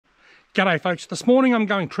G'day folks, this morning I'm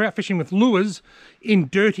going trout fishing with lures in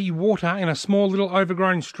dirty water in a small little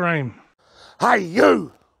overgrown stream. Hey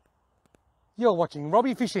you! You're watching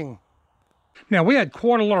Robbie Fishing. Now we had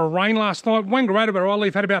quite a lot of rain last night. Wangaratta where I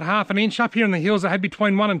live had about half an inch. Up here in the hills I had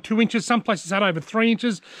between 1 and 2 inches. Some places had over 3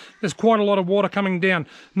 inches. There's quite a lot of water coming down.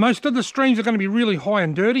 Most of the streams are going to be really high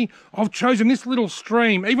and dirty. I've chosen this little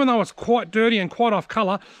stream, even though it's quite dirty and quite off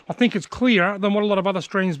colour, I think it's clearer than what a lot of other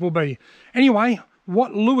streams will be. Anyway,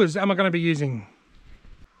 what lures am I going to be using?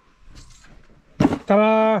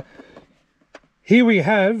 Ta-da! Here we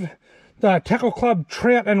have the Tackle Club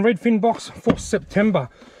Trout and Redfin box for September.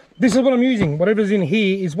 This is what I'm using. Whatever's in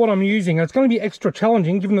here is what I'm using. And it's going to be extra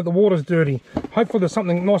challenging given that the water's dirty. Hopefully there's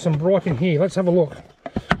something nice and bright in here. Let's have a look.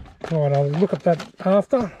 All right, I'll look at that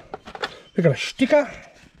after. We've got a sticker.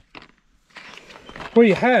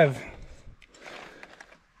 We have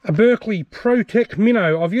a Berkeley ProTech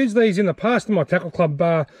Minnow. I've used these in the past in my Tackle Club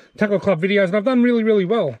videos, and I've done really, really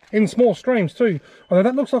well in small streams too. Although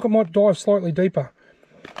that looks like it might dive slightly deeper.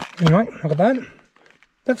 Anyway, look at that.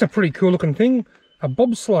 That's a pretty cool looking thing. A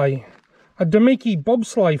bobsleigh, a Damiki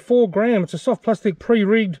bobsleigh, 4 gram. It's a soft plastic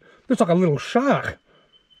pre-rigged. Looks like a little shark.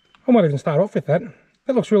 I might even start off with that.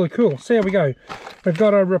 That looks really cool. See how we go. We've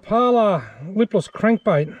got a Rapala lipless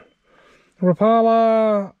crankbait.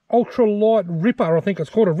 Rapala ultralight ripper, I think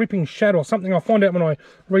it's called, a ripping shad or something. I'll find out when I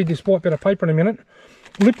read this white bit of paper in a minute.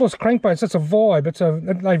 Lipless crankbaits, that's a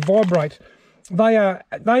vibe. They vibrate. They are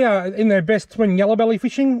in their best when yellow belly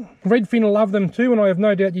fishing. Redfin love them too, and I have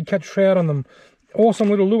no doubt you'd catch trout on them. Awesome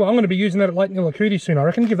little lure. I'm going to be using that at Lake Nillakuti soon, I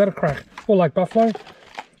reckon. Give that a crack. Or Lake Buffalo.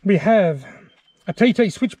 We have a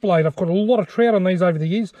TT switchblade. I've caught a lot of trout on these over the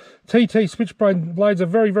years. TT switchblade blades are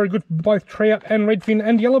very, very good for both trout and redfin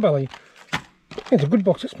and yellow belly. It's a good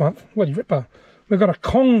box this month. Bloody ripper. We've got a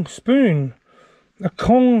Kong spoon. A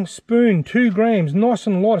Kong spoon, 2 grams. Nice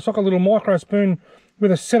and light. It's like a little micro spoon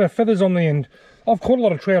with a set of feathers on the end. I've caught a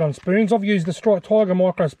lot of trout on spoons. I've used the Striped Tiger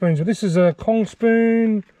micro spoons, but this is a Kong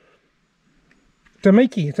spoon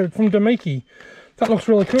Damiki. It's from Damiki. That looks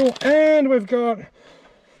really cool. And we've got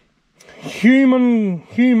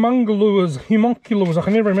humunculus. I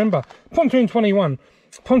can never remember. Pontoon 21.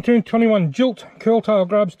 Pontoon 21 jilt curl tail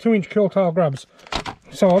grubs, 2-inch curl tail grubs.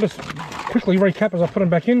 So I'll just quickly recap as I put them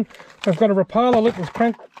back in. I've got a Rapala lipless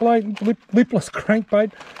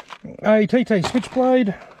crankbait, a TT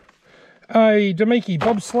switchblade, a Damiki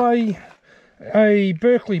bobsleigh, a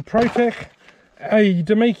Berkeley ProTech, a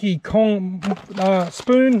Damiki Kong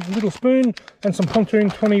little spoon, and some Pontoon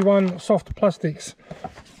 21 soft plastics.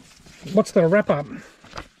 What's the wrap up?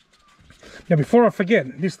 Now before I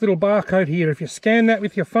forget, this little barcode here, if you scan that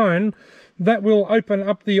with your phone, that will open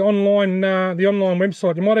up the online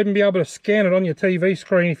website. You might even be able to scan it on your TV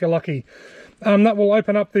screen if you're lucky. That will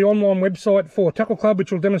open up the online website for Tackle Club,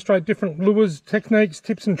 which will demonstrate different lures, techniques,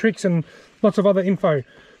 tips and tricks, and lots of other info.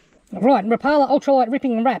 Right, Rapala Ultralight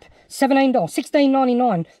Ripping and Wrap, $17,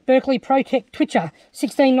 $16.99. Berkeley ProTech Twitcher,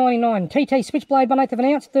 $16.99. TT Switchblade, 1/8 of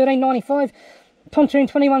an ounce, $13.95. Pontoon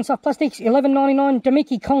 21 soft plastics, $11.99.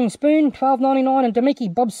 Damiki Kong spoon, $12.99, and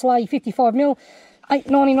Damiki bobsleigh 55mm,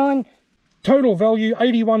 $8.99. Total value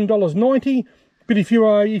 $81.90. But if you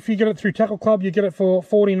get it through Tackle Club, you get it for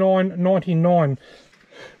 $49.99.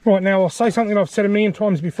 Right, now I'll say something I've said a million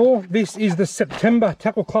times before. This is the September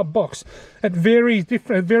Tackle Club box. It varies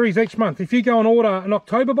each month. If you go and order an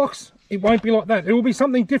October box, it won't be like that. It will be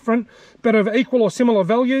something different, but of equal or similar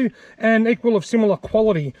value and equal of similar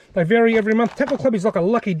quality. They vary every month. Tackle Club is like a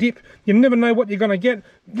lucky dip. You never know what you're going to get.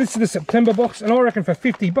 This is the September box, and I reckon for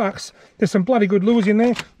 $50, there's some bloody good lures in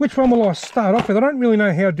there. Which one will I start off with? I don't really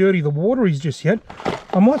know how dirty the water is just yet.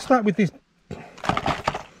 I might start with this.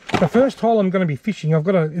 The first hole I'm going to be fishing,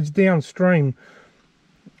 it's downstream.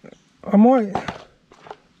 I might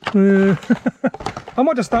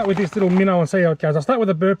just start with this little minnow and see how it goes. I'll start with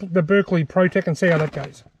the Berkeley ProTech and see how that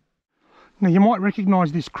goes. Now you might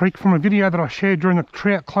recognise this creek from a video that I shared during the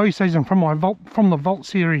trout close season from the Vault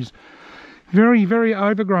series. Very, very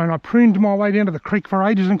overgrown. I pruned my way down to the creek for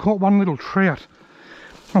ages and caught one little trout.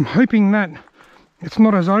 I'm hoping that it's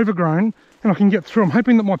not as overgrown and I can get through. I'm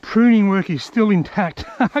hoping that my pruning work is still intact.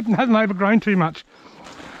 I hope it hasn't overgrown too much.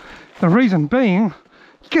 The reason being,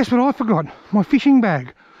 guess what I forgot? My fishing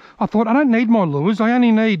bag. I thought I don't need my lures, I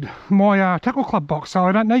only need my Tackle Club box,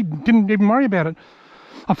 so didn't even worry about it.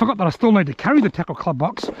 I forgot that I still need to carry the Tackle Club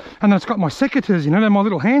box, and then it's got my secateurs in it and my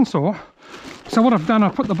little handsaw. So what I've done,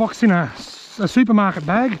 I've put the box in a supermarket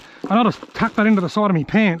bag, and I just tucked that into the side of my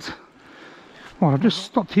pants. Well, I've just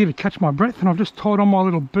stopped here to catch my breath, and I've just tied on my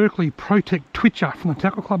little Berkeley ProTech Twitcher from the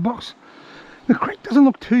Tackle Club box. The creek doesn't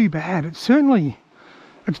look too bad. It's certainly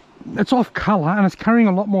It's off colour and it's carrying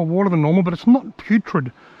a lot more water than normal, but it's not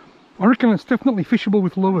putrid. I reckon it's definitely fishable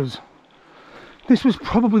with lures. This was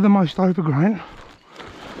probably the most overgrown.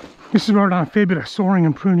 This is where I've done a fair bit of sawing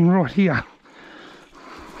and pruning right here.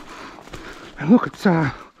 And look, it's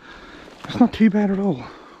not too bad at all.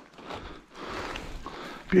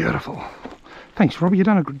 Beautiful. Thanks, Robbie, you've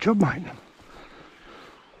done a good job, mate.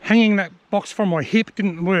 Hanging that box from my hip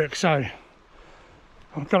didn't work, so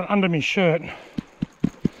I've got it under my shirt.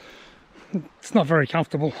 It's not very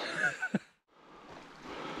comfortable.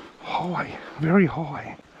 High, very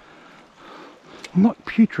high. Not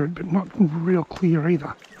putrid, but not real clear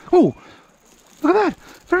either. Oh, look at that,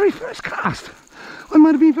 very first cast. I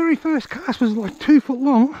made my very first cast was like 2 foot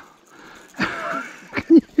long.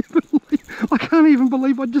 Can you believe? I can't even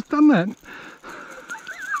believe I'd just done that.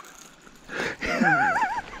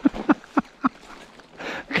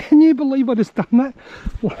 Can you believe I just done that?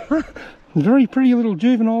 Very pretty little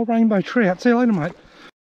juvenile rainbow trout. See you later, mate.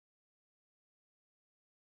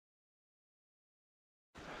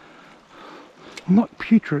 Not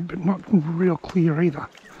putrid, but not real clear either.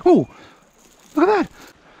 Oh, look at that.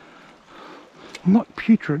 Not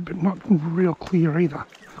putrid, but not real clear either.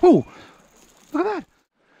 Oh, look at that.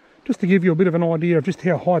 Just to give you a bit of an idea of just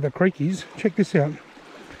how high the creek is, check this out.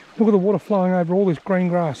 Look at the water flowing over all this green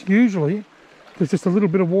grass. Usually there's just a little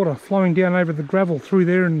bit of water flowing down over the gravel through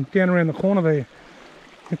there and down around the corner there.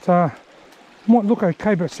 It might look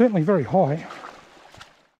okay, but it's certainly very high.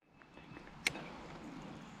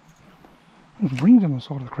 There's rings on the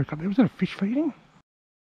side of the creek up there. Was that a fish feeding?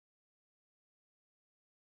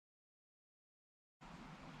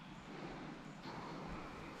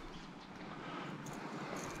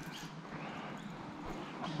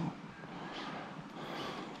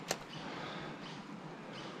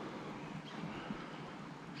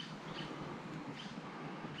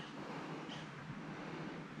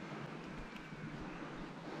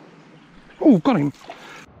 Oh, got him.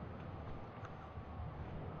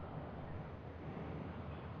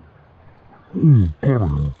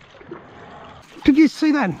 Did you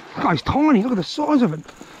see that? Guy's tiny, look at the size of it.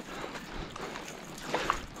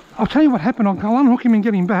 I'll tell you what happened, I'll unhook him and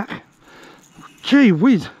get him back. Gee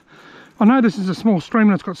whiz. I know this is a small stream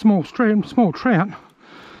and it's got small trout,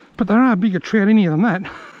 but there are bigger trout in here than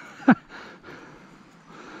that.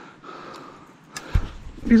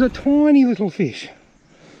 He's a tiny little fish.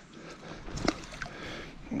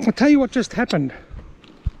 I'll tell you what just happened.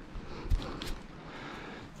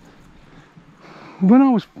 When I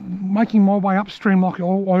was making my way upstream like I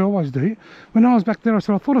always do, when I was back there I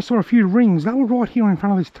thought I saw a few rings. They were right here in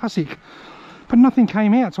front of this tussock, but nothing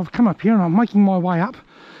came out, so I've come up here and I'm making my way up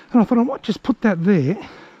and I thought I might just put that there,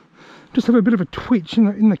 just have a bit of a twitch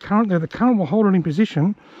in the current there. The current will hold it in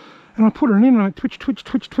position, and I put it in and it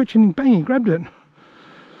twitch and bang, he grabbed it.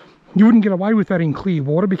 You wouldn't get away with that in clear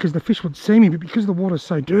water because the fish would see me, but because the water's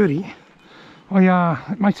so dirty,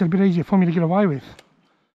 it makes it a bit easier for me to get away with.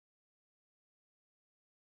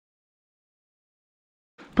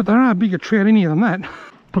 But there are bigger trout in here than that.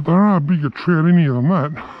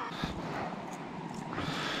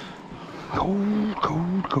 Cold,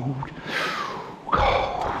 cold, cold.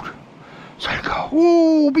 Cold. So cold.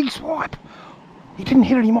 Oh, big swipe. He didn't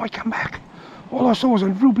hit it, he might come back. All I saw was a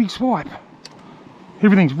real big swipe.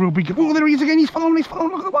 Everything's real big. Oh, there he is again. He's following. Look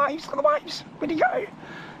at the waves. Look at the waves. Where'd he go?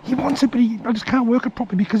 He wants it, but I just can't work it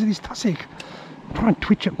properly because of this tussock. Try and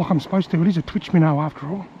twitch it like I'm supposed to. It is a twitch minnow after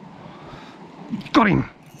all. Got him.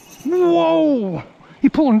 Whoa. He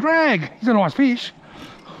pull and drag. He's a nice fish.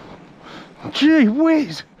 Gee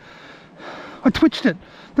whiz. I twitched it.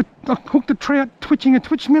 I hooked the trout twitching a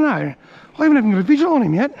twitch minnow. I even haven't got a visual on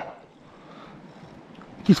him yet.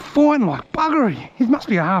 He's fighting like buggery. He must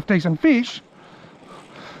be a half decent fish.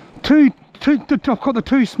 I've got the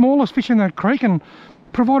 2 smallest fish in that creek, and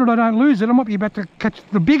provided I don't lose it, I might be about to catch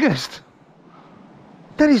the biggest.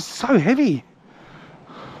 That is so heavy.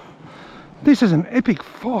 This is an epic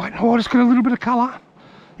fight. Oh, I just got a little bit of colour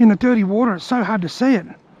in the dirty water. It's so hard to see it.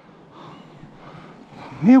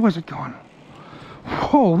 Now where's it gone?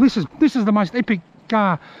 Whoa, this is the most epic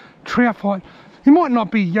trout fight. He might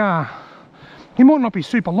not be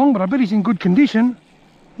super long, but I bet he's in good condition.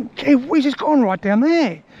 Gee whiz, he's gone right down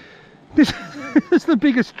there. This is the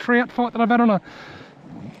biggest trout fight that I've had on a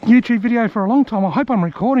YouTube video for a long time. I hope I'm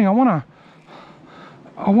recording. I want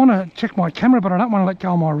to check my camera, but I don't want to let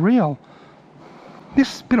go of my reel.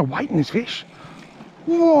 This bit of weight in this fish.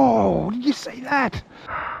 Whoa, did you see that?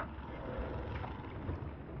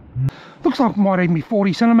 Looks like it might even be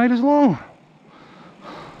 40 centimetres long.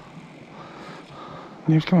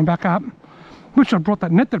 And he's coming back up. Wish I brought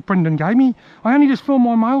that net that Brendan gave me. I only just filmed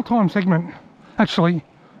my mail time segment, actually.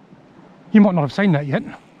 You might not have seen that yet.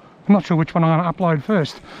 I'm not sure which one I'm going to upload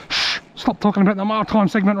first. Shh, stop talking about the maritime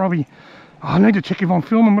segment, Robbie. I need to check if I'm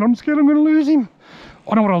filming, but I'm scared I'm going to lose him.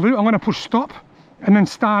 I know what I'll do. I'm going to push stop and then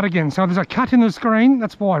start again. So there's a cut in the screen.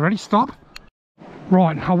 That's why. Ready? Stop.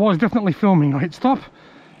 Right, I was definitely filming. I hit stop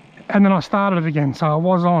and then I started it again. So I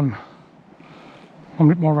was on. I'm a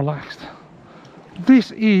bit more relaxed.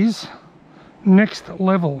 This is next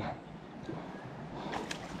level.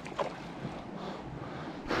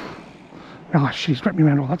 Oh, she's wrapped me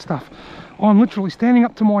around all that stuff. I'm literally standing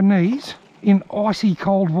up to my knees in icy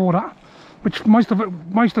cold water, which most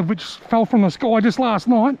of which fell from the sky just last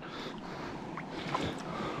night,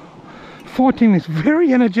 fighting this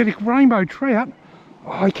very energetic rainbow trout.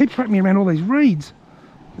 Oh, he keeps wrapping me around all these reeds.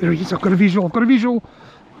 There he is. I've got a visual. I've got a visual.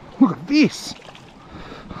 Look at this.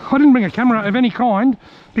 I didn't bring a camera of any kind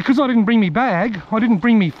because I didn't bring me bag. I didn't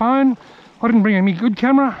bring me phone. I didn't bring any good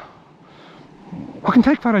camera. I can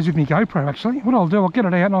take photos with my GoPro actually. What I'll do, I'll get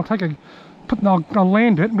it out and I'll take I'll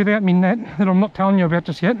land it without me net that I'm not telling you about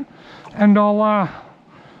just yet, and I'll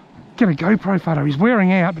get a GoPro photo. He's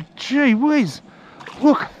wearing out, but gee whiz,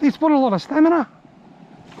 look, it's what a lot of stamina.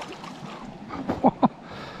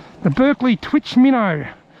 The Berkeley Twitch Minnow.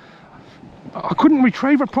 I couldn't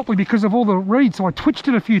retrieve it properly because of all the reeds, so I twitched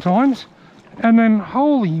it a few times, and then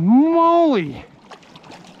holy moly,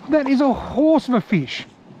 that is a horse of a fish.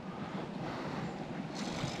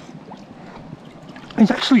 He's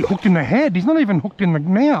actually hooked in the head. He's not even hooked in the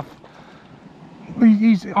mouth.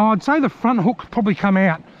 I'd say the front hook probably come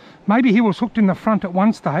out. Maybe he was hooked in the front at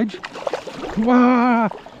one stage. Wow.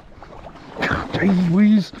 Gee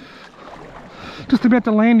whiz. Just about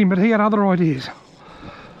to land him, but he had other ideas.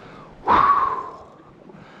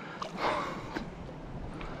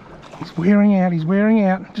 He's wearing out, he's wearing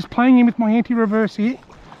out. Just playing him with my anti-reverse here.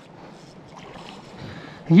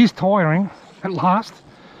 He is tiring at last.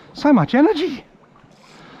 So much energy.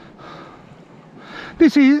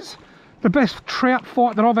 This is the best trout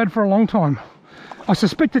fight that I've had for a long time. I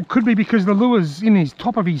suspect it could be because the lure's in his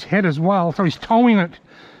top of his head as well, so he's towing it,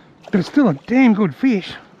 but it's still a damn good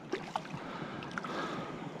fish.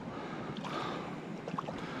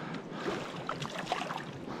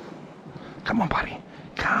 Come on, buddy.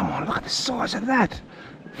 Come on, look at the size of that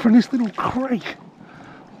from this little creek.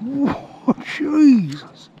 Whoa,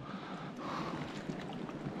 Jesus.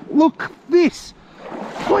 Look at this.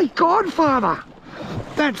 My godfather.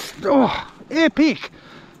 That's epic.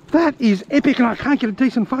 That is epic, and I can't get a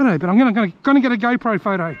decent photo, but I'm gonna get a GoPro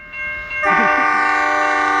photo.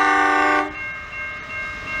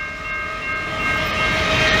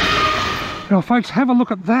 Now folks, have a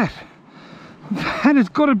look at that. That has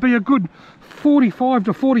got to be a good 45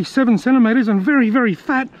 to 47 centimetres and very, very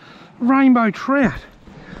fat rainbow trout.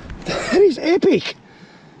 That is epic.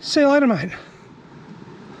 See you later, mate.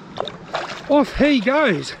 Off he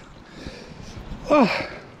goes. Oh,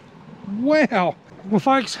 wow. Well,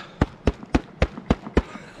 folks,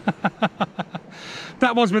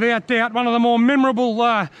 that was without doubt one of the more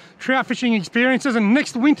memorable trout fishing experiences. And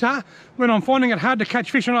next winter, when I'm finding it hard to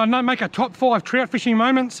catch fish and I don't make a top 5 trout fishing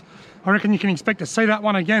moments, I reckon you can expect to see that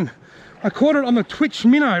one again. I caught it on the Twitch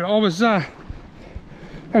Minnow.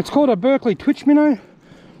 It's called a Berkeley Twitch Minnow.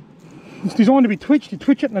 It's designed to be twitched. You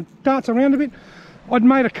twitch it and it darts around a bit. I'd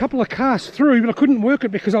made a couple of casts through, but I couldn't work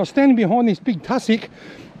it because I was standing behind this big tussock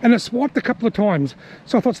and it swiped a couple of times.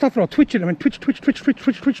 So I thought, stuff it, I'll twitch it. I went twitch, twitch, twitch, twitch,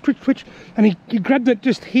 twitch, twitch, twitch, twitch. And he grabbed it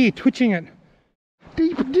just here, twitching it.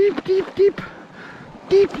 Deep, deep, deep, deep,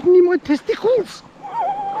 deep in my testicles.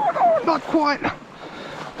 Oh, not quite.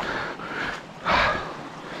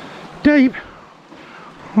 Deep.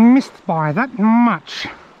 Missed by that much.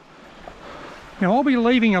 Now I'll be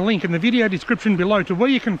leaving a link in the video description below to where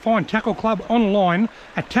you can find Tackle Club online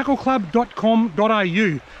at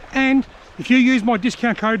tackleclub.com.au, and if you use my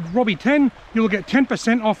discount code Robbie10 you'll get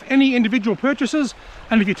 10% off any individual purchases,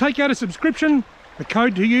 and if you take out a subscription the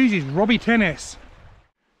code to use is Robbie10S.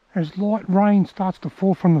 As light rain starts to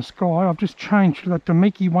fall from the sky, I've just changed to that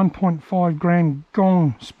Damiki 1.5 gram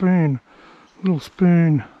gong spoon, little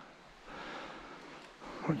spoon.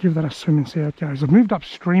 I'll give that a swim and see how it goes. I've moved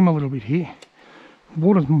upstream a little bit here.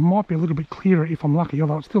 Water might be a little bit clearer if I'm lucky,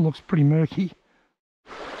 although it still looks pretty murky.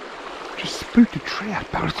 Just spooked a trout,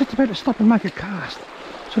 but I was just about to stop and make a cast.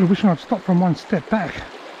 Sort of wishing I'd stopped from one step back.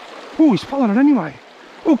 Oh, he's followed it anyway.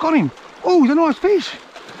 Oh, got him. Oh, he's a nice fish.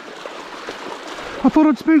 I thought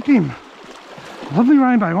I'd spooked him. Lovely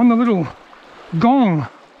rainbow on the little gong.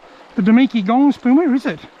 The Damiki gong spoon. Where is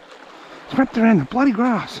it? It's wrapped around the bloody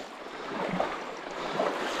grass.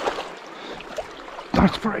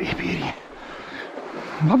 That's very beauty.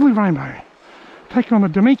 Lovely rainbow. Taking on the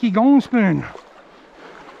Damiki gong spoon.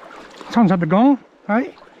 This one's had the gong,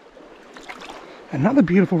 hey? Another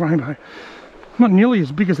beautiful rainbow. Not nearly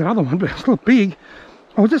as big as that other one, but still big.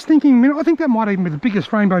 I was just thinking, I think that might even be the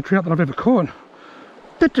biggest rainbow trout that I've ever caught.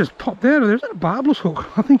 That just popped out of there. Is that a barbless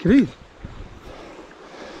hook? I think it is.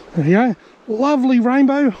 There you go. Lovely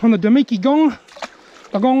rainbow on the Damiki gong.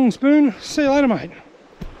 The gong spoon. See you later, mate.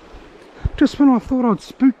 Just when I thought I'd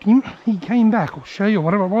spooked him, he came back, or she, or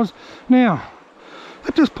whatever it was. Now,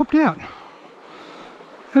 that just popped out.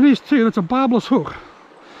 It is too. That's a barbless hook.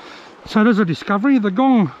 So there's a discovery. The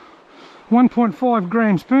gong 1.5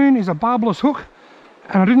 gram spoon is a barbless hook,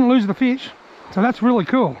 and I didn't lose the fish. So that's really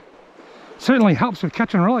cool. Certainly helps with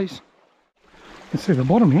catch and release. Let's see the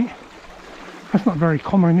bottom here. That's not very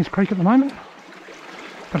common in this creek at the moment.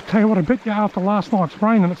 But I tell you what, I bet you after last night's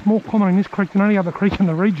rain that it's more common in this creek than any other creek in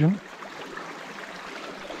the region.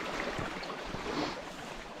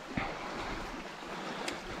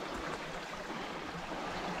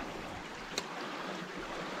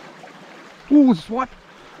 Oh, swat.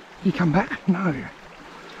 Did he come back? No.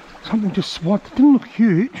 Something just swiped. It didn't look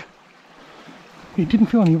huge. He didn't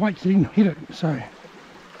feel any weight, so he didn't hit it. So,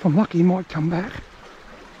 if I'm lucky, he might come back.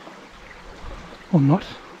 Or not.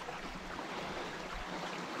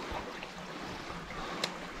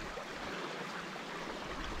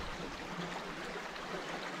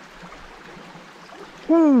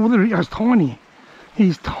 Oh, there he goes, tiny.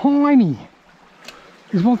 He's tiny.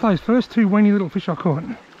 He's one of those first two weeny little fish I caught.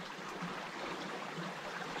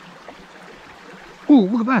 Oh,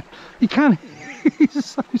 look at that. You can't, he's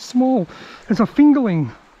so small. It's a fingerling.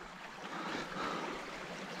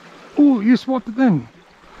 Oh, you swiped it then.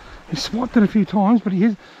 He swiped it a few times, but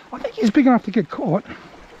I think he's big enough to get caught.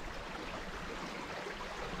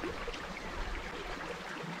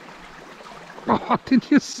 Oh, did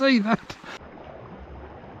you see that?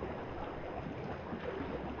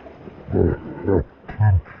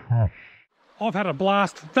 I've had a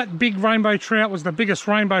blast. That big rainbow trout was the biggest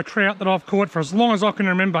rainbow trout that I've caught for as long as I can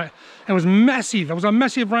remember. It was massive. It was a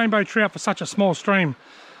massive rainbow trout for such a small stream.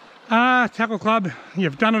 Tackle Club,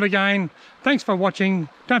 you've done it again. Thanks for watching.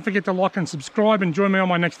 Don't forget to like and subscribe and join me on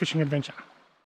my next fishing adventure.